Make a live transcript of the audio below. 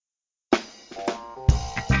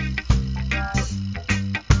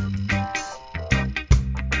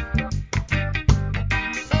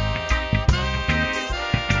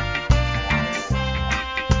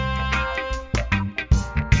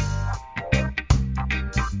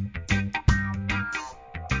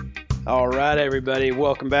All right, everybody.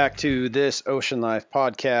 Welcome back to this Ocean Life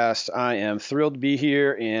podcast. I am thrilled to be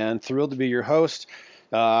here and thrilled to be your host.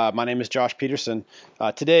 My name is Josh Peterson.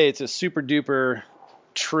 Today, it's a super duper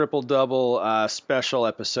triple double special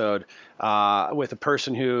episode with a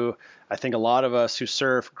person who I think a lot of us who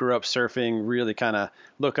surf, grew up surfing, really kind of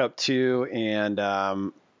look up to,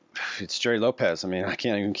 and it's Gerry Lopez. I mean, I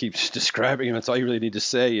can't even keep describing him. That's all you really need to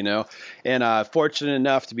say, you know. And fortunate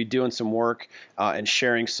enough to be doing some work and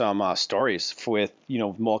sharing some stories with,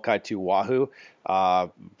 Molokai 2 Wahoo.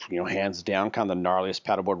 Hands down, kind of the gnarliest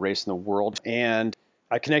paddleboard race in the world. And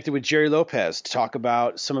I connected with Gerry Lopez to talk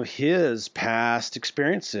about some of his past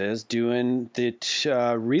experiences doing the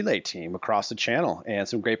relay team across the channel, and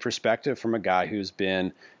some great perspective from a guy who's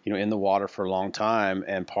been, in the water for a long time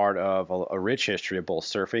and part of a rich history of both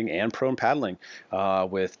surfing and prone paddling,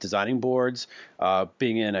 with designing boards,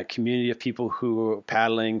 being in a community of people who are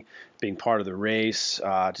paddling, being part of the race.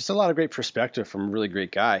 Just a lot of great perspective from a really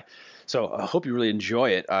great guy. So I hope you really enjoy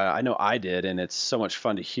it. I know I did, and it's so much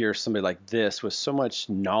fun to hear somebody like this with so much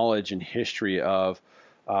knowledge and history of,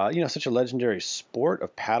 such a legendary sport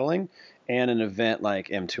of paddling and an event like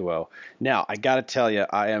M2O. Now, I got to tell you,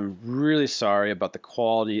 I am really sorry about the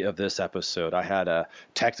quality of this episode. I had a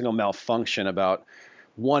technical malfunction about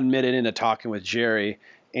 1 minute into talking with Gerry,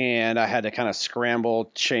 and I had to kind of scramble,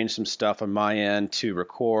 change some stuff on my end to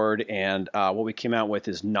record, and what we came out with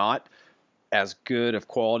is not as good of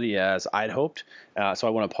quality as I'd hoped. So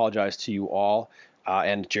I want to apologize to you all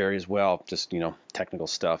and Gerry as well. Just, technical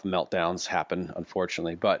stuff, meltdowns happen,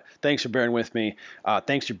 unfortunately. But thanks for bearing with me.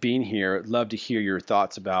 Thanks for being here. Love to hear your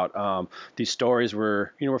thoughts about these stories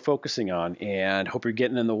we're focusing on, and hope you're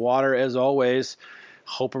getting in the water as always.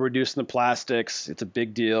 Hope we're reducing the plastics. It's a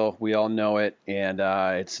big deal. We all know it, and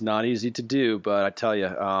it's not easy to do, but I tell you,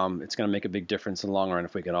 it's going to make a big difference in the long run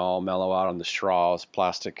if we can all mellow out on the straws,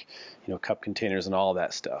 plastic, cup containers, and all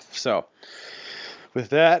that stuff. So with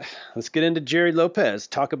that, let's get into Gerry Lopez,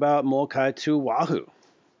 talk about Molokai 2 Wahoo.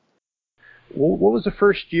 What was the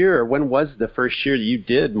first year? When was the first year that you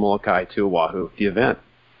did Molokai 2 Wahoo, the event?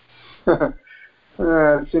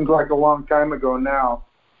 It seems like a long time ago now.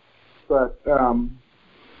 But,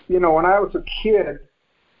 when I was a kid,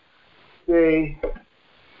 they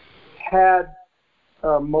had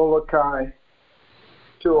a Molokai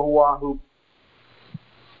to Oahu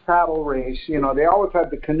paddle race. They always had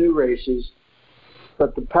the canoe races,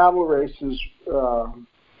 but the paddle races, I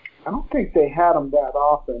don't think they had them that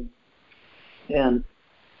often. And,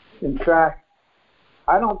 in fact,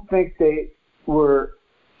 I don't think they were,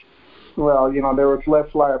 well, there was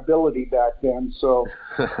less liability back then, so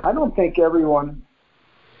I don't think everyone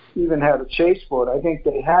even had a chase boat. I think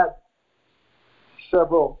they had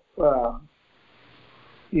several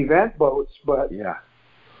event boats, but yeah,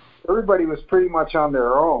 everybody was pretty much on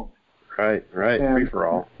their own. Right, and, free for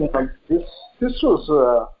all. This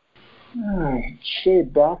was, I'd say,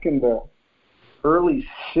 back in the early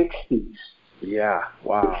 60s. Yeah,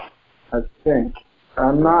 wow. I think.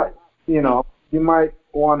 I'm not, you might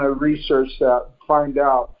want to research that, find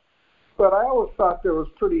out. But I always thought that was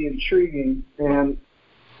pretty intriguing. And,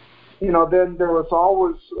 then there was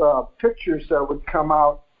always pictures that would come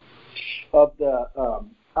out of the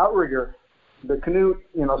outrigger, the canoe,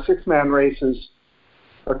 6-man races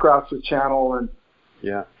across the channel. And,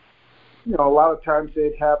 yeah, a lot of times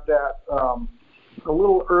they'd have that a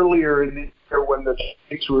little earlier in the year when the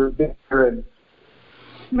shakes were bigger. And,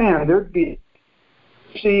 man, there'd be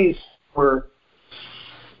seas where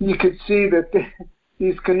you could see that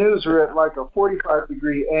these canoes were at like a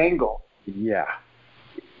 45-degree angle. Yeah.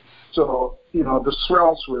 So, the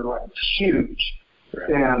swells were like huge. Right.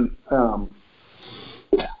 And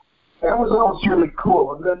that was always really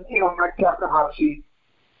cool. And then, like Takahashi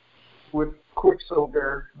with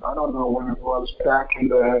Quicksilver, I don't know when it was, back in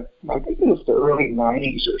the, I think it was the early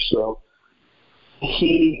 90s or so.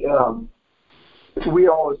 We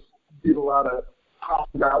always did a lot of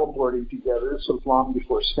paddleboarding together. This was long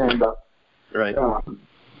before stand-up. Right.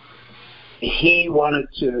 He wanted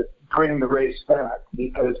to bring the race back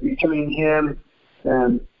because between him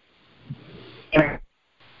and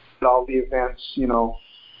all the events,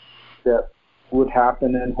 that would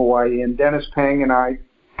happen in Hawaii, and Dennis Pang and I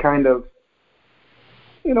kind of,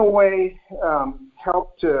 in a way,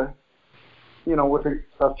 helped to, with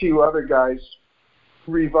a few other guys,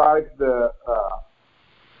 revive the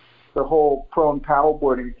whole prone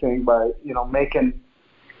paddleboarding thing by, making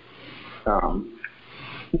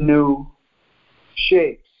new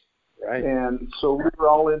shapes. Right. And so we were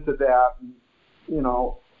all into that. And,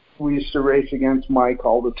 we used to race against Mike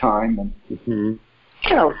all the time, and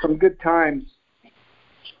some good times.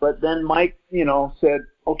 But then Mike, said,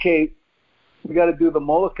 okay, we got to do the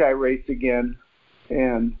Molokai race again.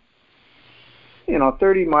 And,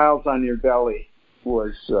 30 miles on your belly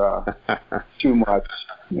was too much.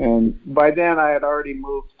 And by then I had already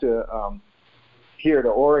moved to here to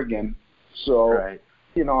Oregon. So, right.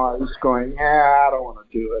 I was going, I don't want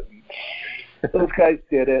to do it. And those guys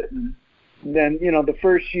did it. And then, the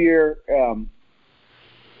first year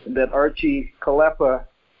that Archie Kalepa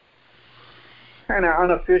kind of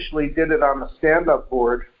unofficially did it on a stand-up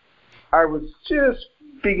board, I was just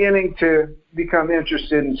beginning to become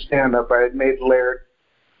interested in stand-up. I had made Laird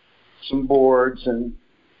some boards, and,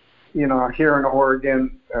 here in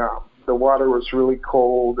Oregon, the water was really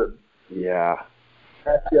cold. And yeah.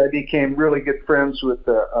 actually, I became really good friends with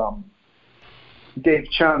Dave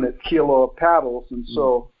Chun at Kilo Paddles. And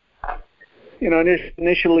so,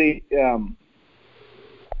 initially,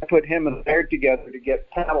 I put him and Laird together to get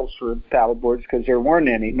paddles for paddle boards because there weren't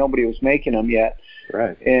any. Nobody was making them yet.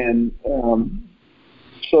 Right. And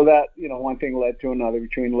so that, one thing led to another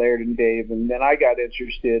between Laird and Dave. And then I got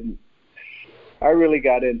interested. I really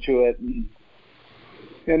got into it.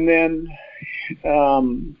 And then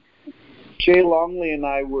Jay Longley and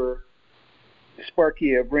I were,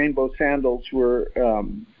 Sparky of Rainbow Sandals, were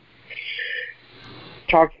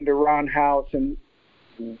talking to Ron House, and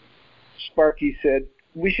Sparky said,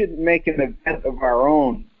 we should make an event of our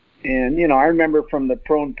own. And, I remember from the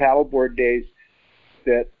prone paddleboard days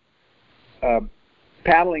that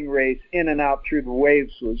paddling race in and out through the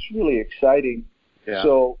waves was really exciting. Yeah.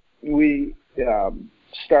 So we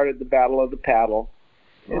started the Battle of the Paddle.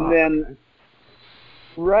 And then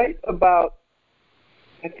right about,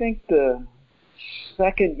 I think the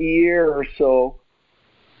second year or so,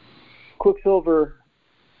 Quicksilver,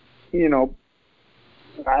 I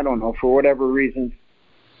don't know, for whatever reason,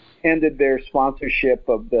 ended their sponsorship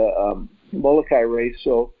of the Molokai race.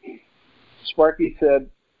 So Sparky said,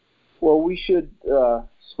 well, we should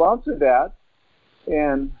sponsor that,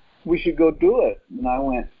 and we should go do it. And I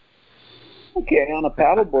went, okay, on a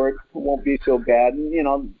paddleboard, it won't be so bad.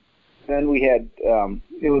 And, then we had,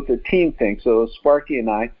 it was a team thing. So it was Sparky and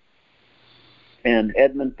I, and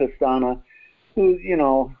Edmund Pastana, who,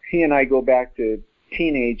 he and I go back to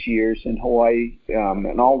teenage years in Hawaii,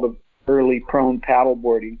 and all the early prone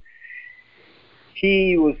paddleboarding.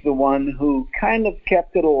 He was the one who kind of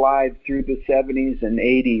kept it alive through the 70s and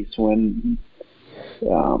 80s when,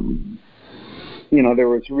 there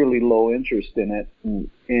was really low interest in it.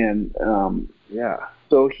 And yeah.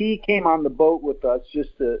 So he came on the boat with us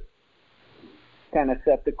just to kind of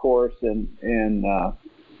set the course and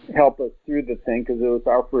help us through the thing, because it was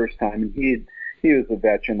our first time, and he was a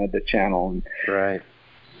veteran of the channel. And right.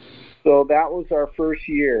 So that was our first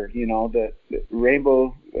year, that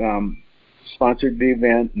Rainbow sponsored the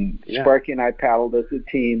event, and Sparky and I paddled as a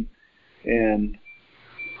team. And,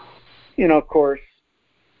 of course,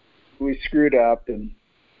 we screwed up, and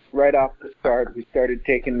right off the start, we started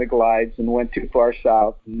taking the glides and went too far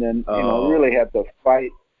south, and then, really had to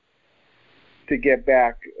fight to get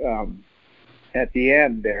back at the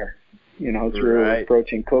end there, as we were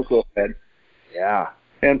approaching Cocoa Head. Yeah.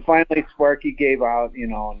 And finally, Sparky gave out,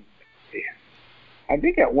 and I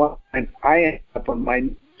think at one point I ended up on my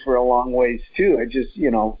knees for a long ways too. I just,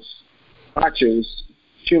 it was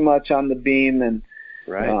too much on the beam and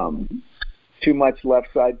too much left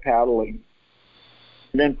side paddling.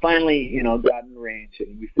 And then finally, got in range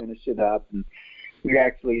and we finished it up, and we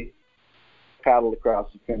actually paddled across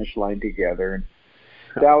the finish line together. And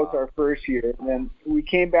that was our first year. And then we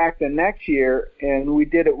came back the next year and we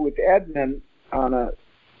did it with Edmund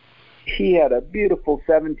he had a beautiful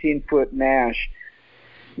 17-foot Nash,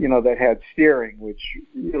 that had steering, which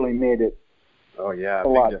really made it a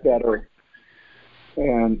lot better.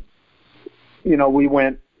 And, we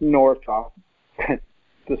went north off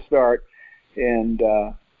to start. And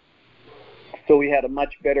so we had a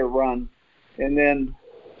much better run. And then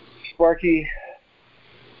Sparky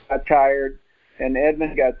got tired and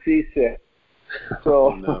Edmund got seasick.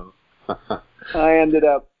 So I ended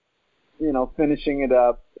up, finishing it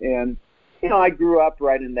up. And, I grew up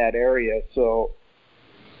right in that area. So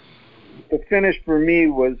the finish for me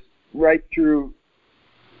was right through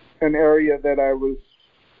an area that I was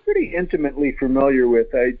pretty intimately familiar with.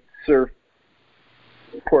 I surfed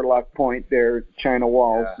Portlock Point there, China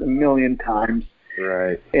Walls, a million times.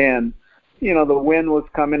 Right. And, the wind was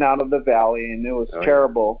coming out of the valley, and it was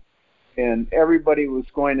terrible. And everybody was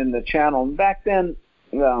going in the channel. And back then,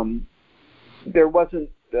 there wasn't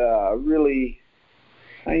really,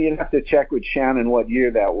 you'd have to check with Shannon what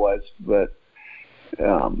year that was, but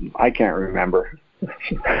I can't remember.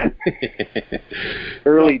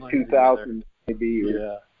 Early 2000s, maybe.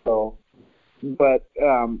 So, but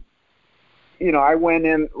I went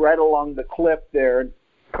in right along the cliff there and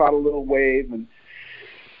caught a little wave and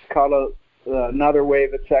caught another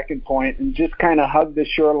wave at second point and just kind of hugged the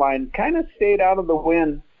shoreline, kind of stayed out of the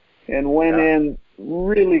wind and went in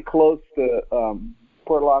really close to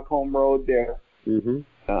Portlock Home Road there.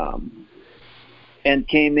 And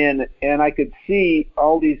came in, and I could see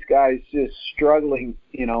all these guys just struggling,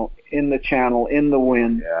 in the channel, in the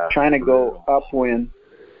wind, trying to go upwind.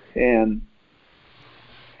 And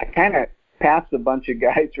I kind of passed a bunch of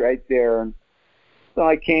guys right there. And so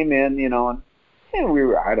I came in, and we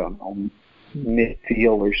were, I don't know,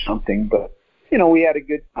 midfield or something, but, we had a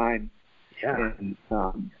good time. Yeah.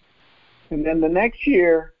 And then the next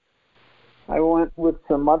year, I went with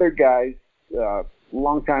some other guys,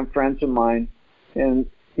 longtime friends of mine, and,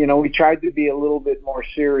 we tried to be a little bit more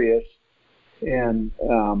serious. And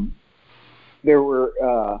there were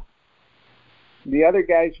the other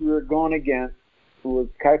guys we were going against was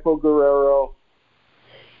Kaipo Guerrero,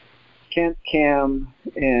 Kent Cam,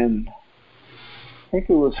 and I think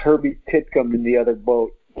it was Herbie Titcomb in the other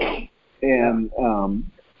boat. And,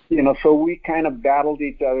 so we kind of battled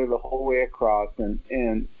each other the whole way across.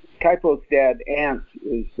 And Kaipo's dad, Ant,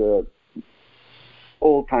 is a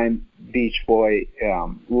old-time beach boy,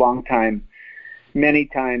 long time, many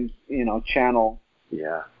times, channel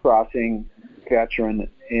crossing veteran.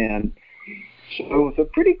 And so it was a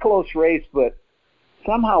pretty close race, but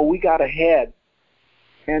somehow we got ahead.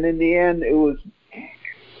 And in the end,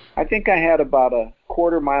 I think I had about a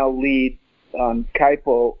quarter-mile lead on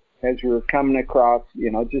Kaipo as we were coming across,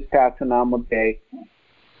 just past Hanauma Bay.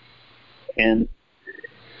 And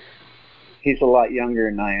he's a lot younger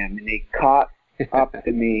than I am, and he caught up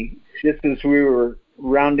to me just as we were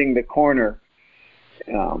rounding the corner,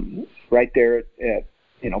 right there at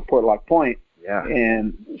Portlock Point. Yeah.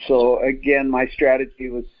 And so again, my strategy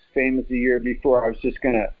was same as the year before. I was just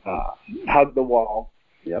going to hug the wall.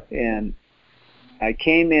 Yep. And I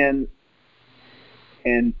came in,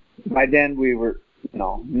 and by then we were,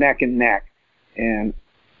 neck and neck, and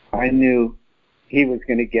I knew he was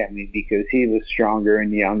going to get me because he was stronger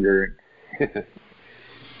and younger.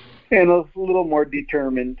 And I was a little more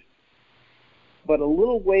determined. But a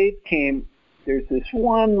little wave came. There's this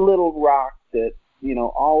one little rock that,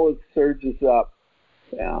 always surges up.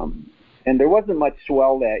 And there wasn't much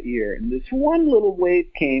swell that year. And this one little wave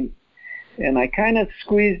came, and I kind of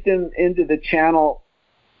squeezed him into the channel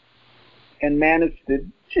and managed to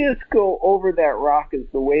just go over that rock as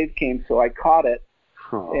the wave came. So I caught it.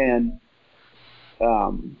 Oh. And,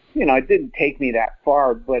 it didn't take me that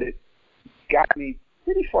far, but it got me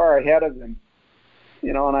pretty far ahead of him,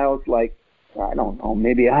 and I was like, I don't know,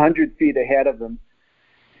 maybe 100 feet ahead of him.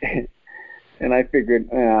 And I figured,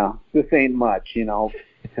 this ain't much,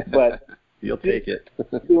 but you'll take it.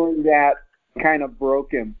 Doing that kind of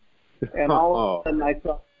broke him. And all of a sudden I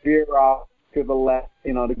saw him veer off to the left,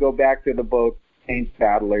 to go back to the boat, change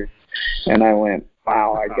paddlers. And I went,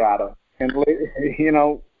 wow, I got him. And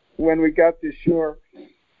later, when we got to shore,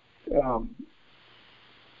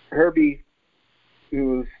 Herbie,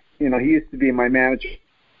 who was, he used to be my manager,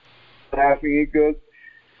 laughing. He goes,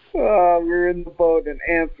 we're in the boat, and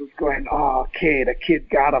Ants was going, okay, the kid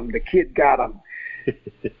got him.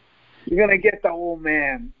 You're going to get the old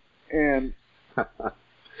man. And,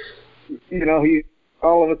 he,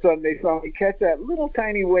 all of a sudden they saw me catch that little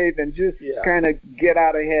tiny wave and just kind of get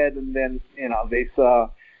out ahead. And then, they saw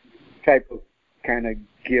Kaipo kind of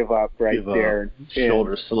give up there.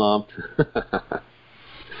 Shoulder slumped.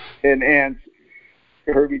 And Ants,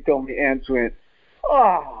 Herbie told me, Ants went,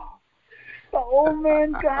 the old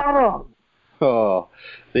man got him. Oh,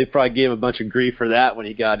 they probably gave a bunch of grief for that when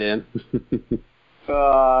he got in.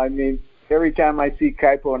 I mean, every time I see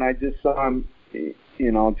Kaipo, and I just saw him,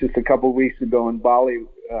 just a couple of weeks ago in Bali,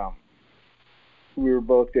 we were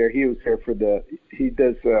both there. He was there he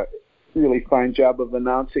does a really fine job of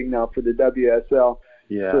announcing now for the WSL.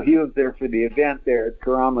 Yeah. So he was there for the event there at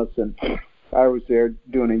Karamas, and I was there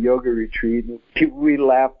doing a yoga retreat, and we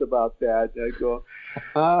laughed about that. I go,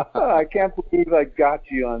 I can't believe I got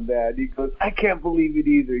you on that. He goes, I can't believe it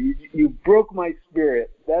either. You broke my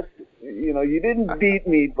spirit. That's, you didn't beat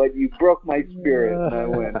me, but you broke my spirit. And I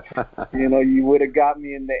went, you would have got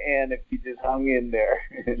me in the end if you just hung in there.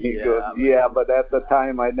 And he goes, but at the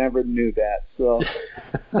time I never knew that. So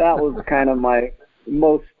that was kind of my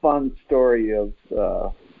most fun story of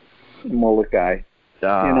Molokai.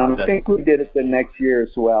 I think we did it the next year as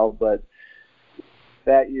well, but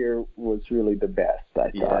that year was really the best, I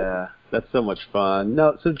thought. Yeah, that's so much fun.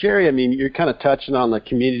 No, so Jerry, I mean, you're kind of touching on the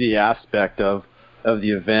community aspect of the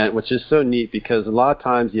event, which is so neat because a lot of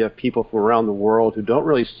times you have people from around the world who don't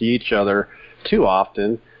really see each other too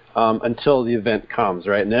often until the event comes,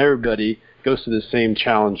 right? And everybody goes through the same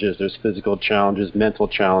challenges. There's physical challenges, mental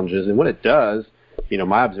challenges, and what it does,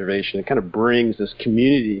 my observation, it kind of brings this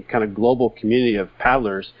community, kind of global community of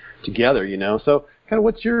paddlers together, So kind of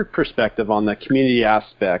what's your perspective on the community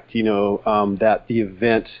aspect, that the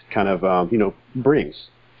event kind of, brings?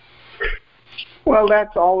 Well,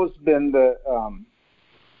 that's always been the,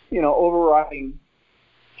 overriding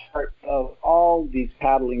part of all these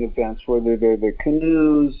paddling events, whether they're the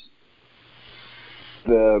canoes,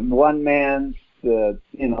 the one-mans, the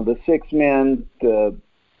 6-men, the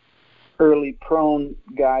early prone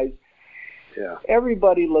guys. Yeah.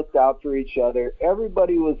 Everybody looked out for each other.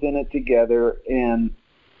 Everybody was in it together, and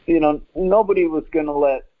nobody was going to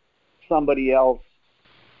let somebody else,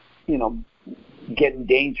 get in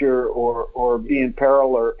danger or be in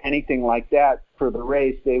peril or anything like that for the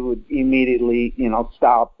race. They would immediately,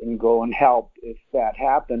 stop and go and help if that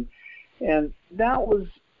happened. And that was,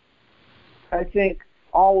 I think,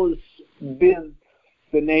 always been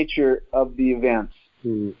the nature of the events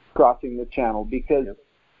crossing the channel, because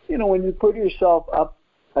when you put yourself up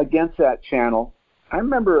against that channel, I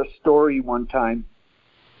remember a story one time.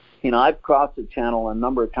 I've crossed the channel a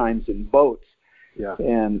number of times in boats. Yeah.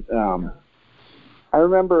 And I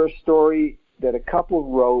remember a story that a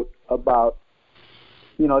couple wrote about,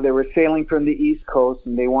 they were sailing from the East Coast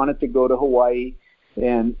and they wanted to go to Hawaii,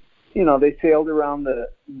 and they sailed around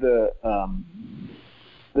the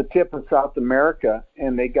tip of South America,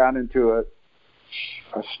 and they got into a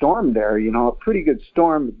storm there, a pretty good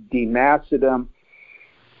storm, demasted them.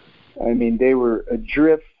 I mean, they were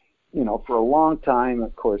adrift, for a long time.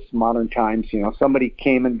 Of course, modern times, somebody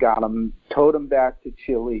came and got them, towed them back to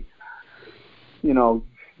Chile,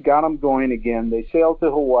 got them going again. They sailed to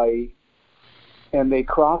Hawaii, and they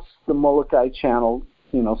crossed the Molokai Channel,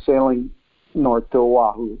 sailing north to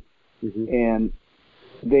Oahu. Mm-hmm. And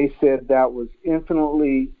they said that was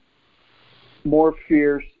infinitely more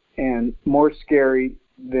fierce and more scary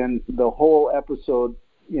than the whole episode,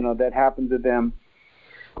 that happened to them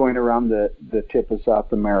going around the tip of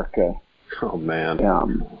South America. Oh, man.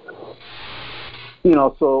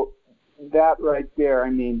 So that right there, I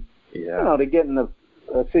mean, to get in a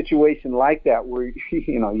situation like that where,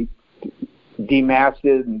 you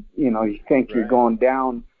demasted and, you think you're going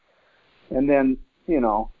down, and then,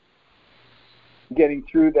 getting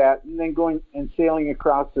through that and then going and sailing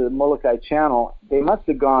across the Molokai Channel. They must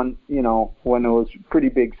have gone, when it was pretty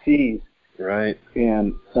big seas. Right.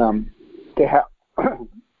 And to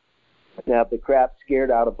have the crap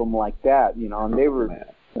scared out of them like that, and they were,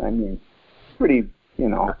 pretty,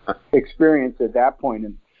 experienced at that point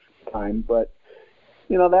in time. But,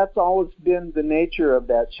 that's always been the nature of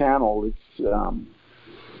that channel.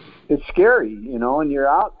 It's scary, and you're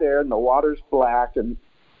out there and the water's black, and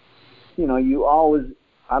you always,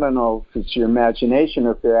 I don't know if it's your imagination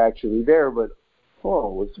or if they're actually there, but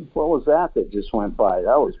what was that just went by?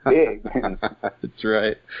 That was big. That's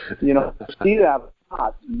right. See that a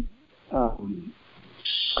lot.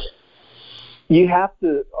 You have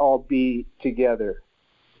to all be together,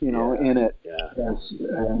 in it. Yeah.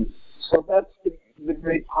 And so that's the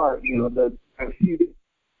great part, the few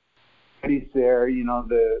days there,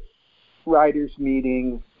 the riders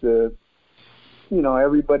meetings, the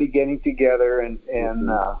everybody getting together and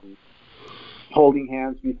holding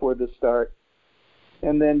hands before the start,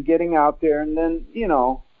 and then getting out there, and then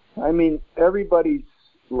everybody's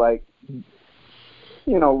like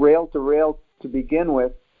rail to rail to begin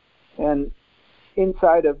with, and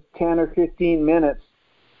inside of 10 or 15 minutes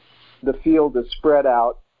the field is spread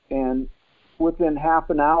out, and within half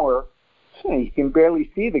an hour you can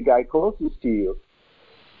barely see the guy closest to you.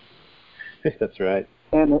 That's right.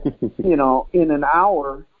 And, in an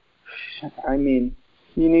hour, you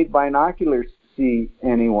need binoculars to see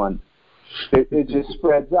anyone. It just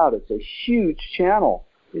spreads out. It's a huge channel.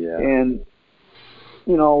 Yeah. And,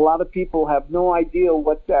 a lot of people have no idea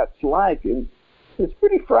what that's like. And it's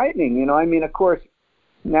pretty frightening. Of course,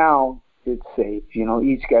 now it's safe.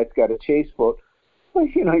 Each guy's got a chase boat. Well,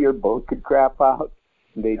 your boat could crap out.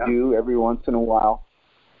 They do every once in a while.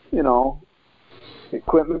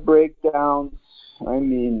 Equipment breakdowns.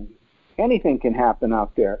 Anything can happen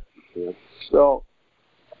out there. Yeah. So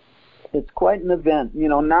it's quite an event.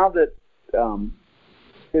 Now that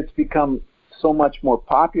it's become so much more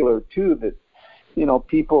popular too, that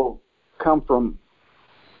people come from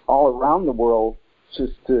all around the world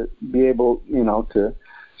just to be able, to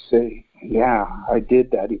say, yeah, I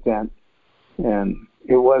did that event, and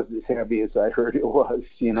it was as heavy as I heard it was,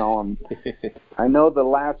 you know. And I know the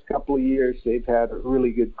last couple of years they've had a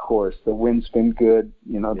really good course. The wind's been good,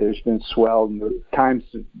 you know. There's been swell, and the times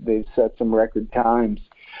they've set some record times,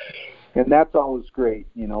 and that's always great,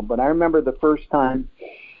 you know. But I remember the first time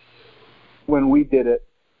when we did it,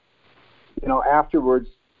 you know, afterwards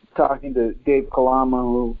talking to Dave Kalama,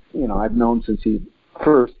 who, you know, I've known since he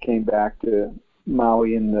first came back to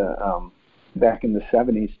Maui in the back in the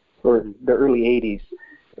 70s or the early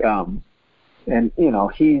 80s. And, you know,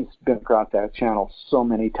 he's been across that channel so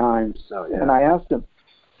many times. Oh, yeah. And I asked him,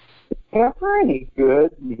 is it ever any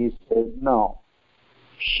good? And he said, no.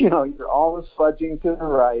 You know, you're always fudging to the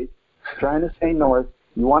right, trying to stay north.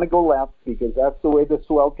 You want to go left because that's the way the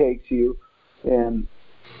swell takes you. And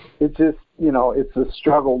it's just, you know, it's a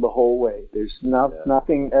struggle the whole way. There's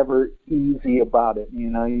nothing ever easy about it.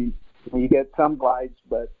 You know, you get some glides,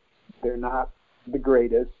 but they're not the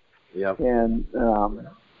greatest. Yep. And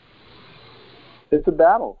it's a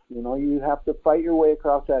battle. You know, you have to fight your way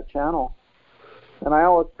across that channel. And I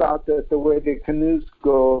always thought that the way the canoes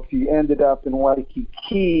go, if you ended up in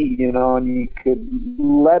Waikiki, you know, and you could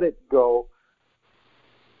let it go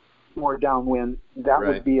more downwind, that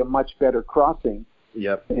would be a much better crossing.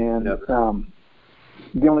 Yep. And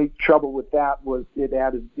the only trouble with that was it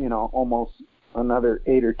added, you know, almost another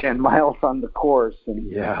 8 or 10 miles on the course. And,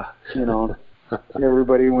 you know,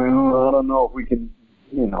 everybody went, oh, I don't know if we can,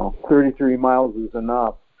 you know, 33 miles is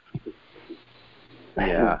enough.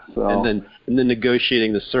 Yeah. So, and then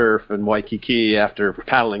negotiating the surf in Waikiki after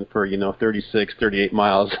paddling for, you know, 36, 38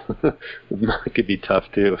 miles could be tough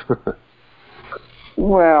too.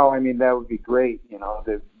 Well, I mean, that would be great, you know,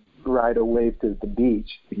 to ride a wave to the beach.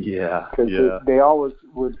 Yeah. Because they always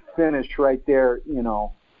would finish right there, you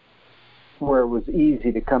know, where it was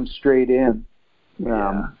easy to come straight in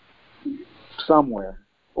somewhere,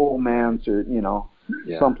 Old Man's or, you know,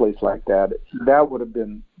 someplace like that. That would have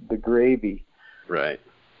been the gravy. Right.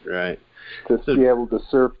 To be able to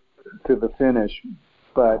surf to the finish.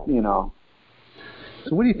 But, you know.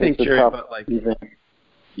 So what do you think, Jerry, about like event.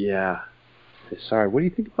 What do you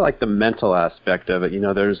think about like the mental aspect of it? You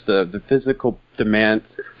know, there's the physical demands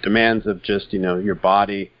of just, you know, your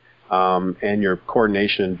body and your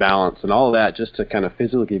coordination and balance and all of that just to kind of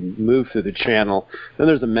physically move through the channel. Then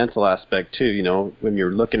there's the mental aspect too, you know, when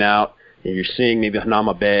you're looking out and you're seeing maybe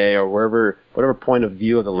Hanauma Bay or whatever point of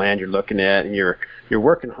view of the land you're looking at, and you're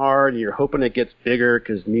working hard and you're hoping it gets bigger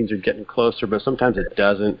because it means you're getting closer, but sometimes it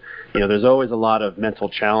doesn't. You know, there's always a lot of mental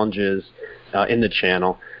challenges in the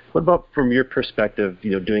channel. What about from your perspective,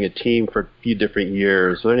 you know, doing a team for a few different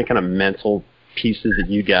years? Are there any kind of mental pieces that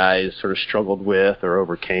you guys sort of struggled with or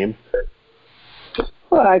overcame?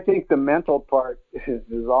 Well, I think the mental part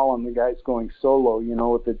is all on the guys going solo. You know,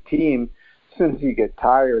 with the team, as soon as you get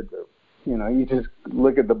tired, you know, you just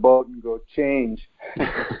look at the boat and go change.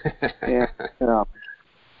 And,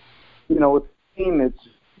 you know, with the team, it's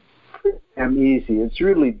easy. It's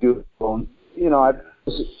really doable. You know, I've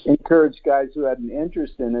encouraged guys who had an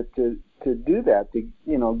interest in it to do that, to,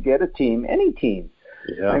 you know, get a team, any team.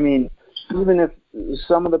 Yeah. I mean, even if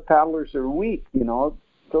some of the paddlers are weak, you know,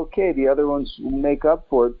 it's okay. The other ones make up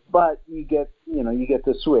for it, but you get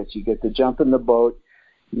to switch. You get to jump in the boat.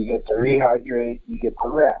 You get to rehydrate. You get to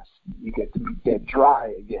rest. You get to get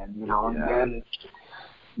dry again, you know, and then,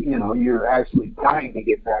 you know, you're actually dying to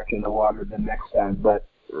get back in the water the next time. But,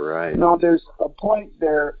 you know, there's a point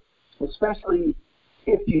there, especially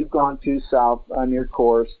if you've gone too south on your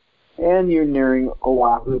course and you're nearing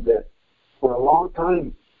Oahu, that for a long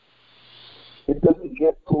time it doesn't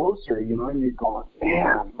get closer, you know, and you're going,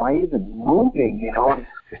 man, am I even moving, you know?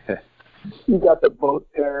 You got the boat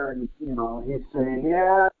there, and, you know, he's saying,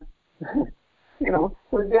 yeah, you know,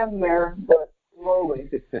 we're getting there, but slowly.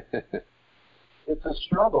 It's a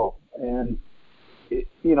struggle, and,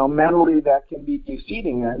 you know, mentally that can be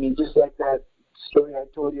defeating. I mean, just like that story I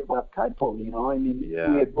told you about Kaipo, you know, I mean,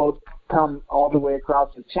 we had both come all the way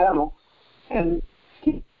across the channel and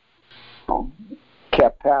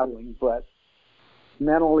kept paddling, but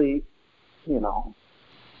mentally, you know,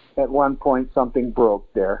 at one point something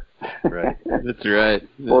broke there. Right. That's right.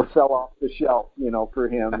 Or fell off the shelf, you know, for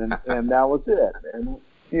him, and that was it. And,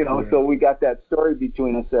 you know, so we got that story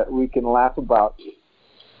between us that we can laugh about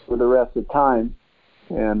for the rest of the time.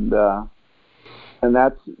 And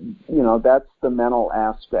that's, you know, that's the mental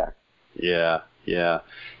aspect. Yeah.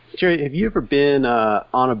 Jerry, have you ever been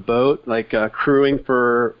on a boat, like crewing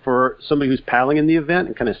for somebody who's paddling in the event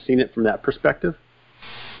and kind of seen it from that perspective?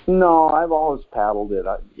 No, I've always paddled it.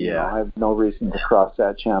 You know, I have no reason to cross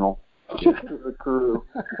that channel. to the crew.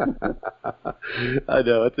 I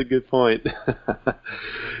know, that's a good point.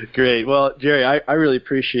 Great. Well, Jerry, I really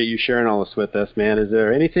appreciate you sharing all this with us, man. Is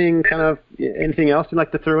there anything else you'd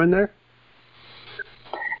like to throw in there?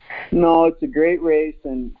 No, it's a great race,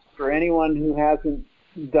 and for anyone who hasn't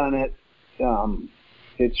done it,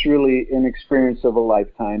 it's really an experience of a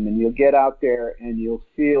lifetime. And you'll get out there and you'll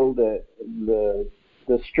feel the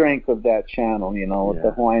strength of that channel. You know, what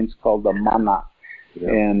the Hawaiians call the mana,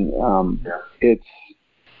 and it's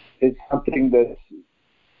something that's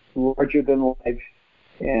larger than life.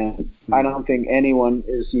 And I don't think anyone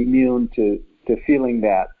is immune to feeling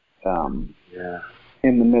that.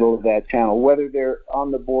 In the middle of that channel, whether they're on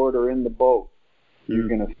the board or in the boat, you're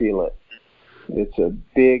going to feel it. It's a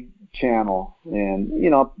big channel, and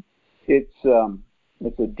it's a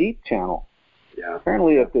deep channel. Yeah.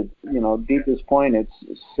 Apparently, at the deepest point, it's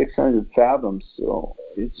 600 fathoms. So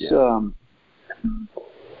it's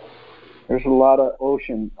there's a lot of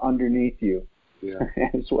ocean underneath you,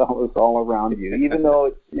 as well as all around you. Even though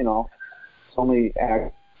it's only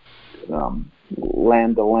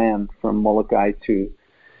land to land from Molokai to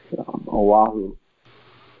Oahu,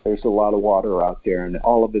 there's a lot of water out there, and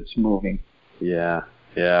all of it's moving. Yeah,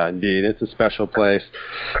 indeed. It's a special place.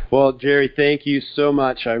 Well, Jerry, thank you so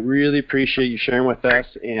much. I really appreciate you sharing with us,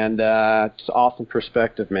 and it's awesome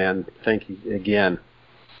perspective, man. Thank you again.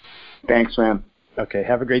 Thanks, man. Okay,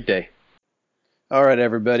 have a great day. All right,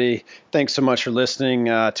 everybody. Thanks so much for listening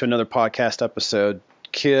to another podcast episode.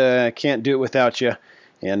 Can't do it without you.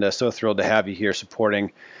 And so thrilled to have you here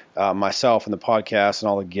supporting myself and the podcast and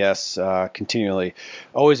all the guests continually.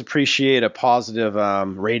 Always appreciate a positive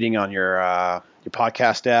rating on your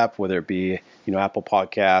podcast app, whether it be Apple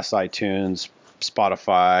Podcasts, iTunes,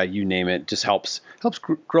 Spotify, you name it. Just helps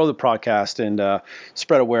grow the podcast and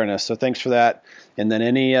spread awareness. So thanks for that. And then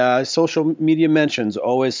any social media mentions,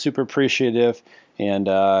 always super appreciative. And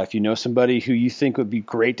if you know somebody who you think would be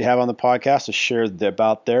great to have on the podcast to share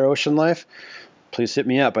about their ocean life, please hit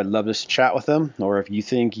me up. I'd love to chat with them. Or if you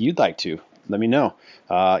think you'd like to, let me know.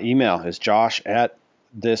 Email is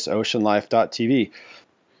josh@thisoceanlife.tv.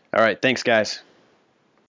 All right. Thanks, guys.